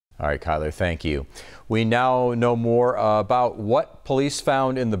All right, Kyler, thank you. We now know more about what police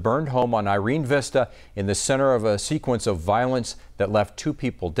found in the burned home on Irene Vista in the center of a sequence of violence that left 2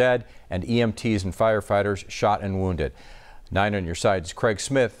 people dead and EMTs and firefighters shot and wounded. 9 on your side's Craig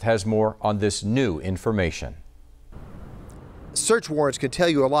Smith has more on this new information. Search warrants can tell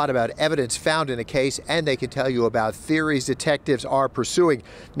you a lot about evidence found in a case, and they can tell you about theories detectives are pursuing.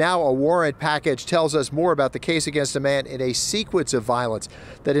 Now a warrant package tells us more about the case against a man in a sequence of violence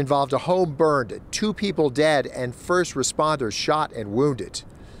that involved a home burned, 2 people dead, and first responders shot and wounded.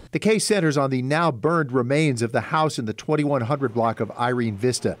 The case centers on the now burned remains of the house in the 2100 block of Irene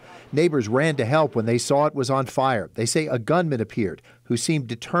Vista. Neighbors ran to help when they saw it was on fire. They say a gunman appeared who seemed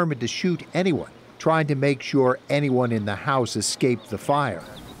determined to shoot anyone, trying to make sure anyone in the house escaped the fire.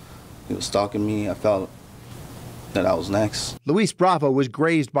 He was stalking me. I felt that I was next. Luis Bravo was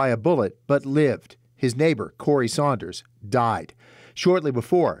grazed by a bullet but lived. His neighbor, Corey Saunders, died. Shortly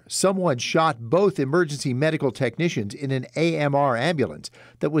before, someone shot both emergency medical technicians in an AMR ambulance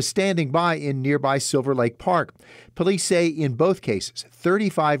that was standing by in nearby Silver Lake Park. Police say in both cases,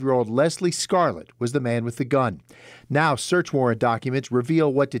 35-year-old Leslie Scarlett was the man with the gun. Now search warrant documents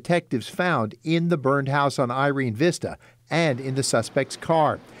reveal what detectives found in the burned house on Irene Vista and in the suspect's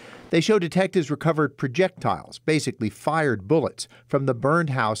car. They show detectives recovered projectiles, basically fired bullets, from the burned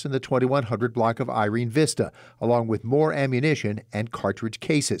house in the 2100 block of Irene Vista, along with more ammunition and cartridge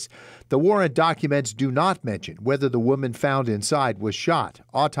cases. The warrant documents do not mention whether the woman found inside was shot.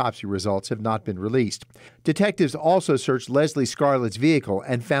 Autopsy results have not been released. Detectives also searched Leslie Scarlett's vehicle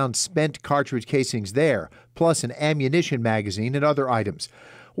and found spent cartridge casings there, plus an ammunition magazine and other items.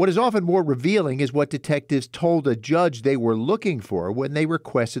 What is often more revealing is what detectives told a judge they were looking for when they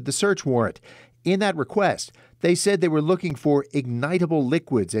requested the search warrant. In that request, they said they were looking for ignitable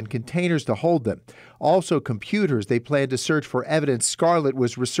liquids and containers to hold them. Also computers they planned to search for evidence Scarlett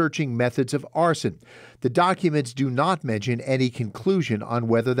was researching methods of arson. The documents do not mention any conclusion on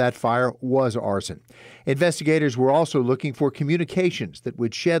whether that fire was arson. Investigators were also looking for communications that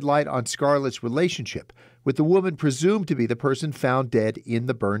would shed light on Scarlett's relationship with the woman presumed to be the person found dead in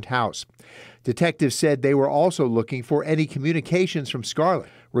the burned house. Detectives said they were also looking for any communications from Scarlett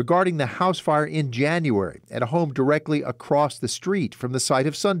regarding the house fire in January at a home directly across the street from the site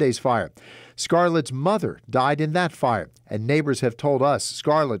of Sunday's fire. Scarlett's mother died in that fire, and neighbors have told us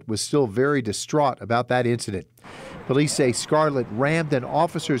Scarlett was still very distraught about that incident. Police say Scarlett rammed an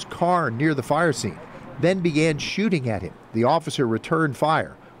officer's car near the fire scene, then began shooting at him. The officer returned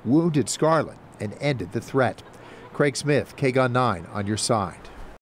fire, wounded Scarlett, and ended the threat. Craig Smith, KGUN 9 on your side.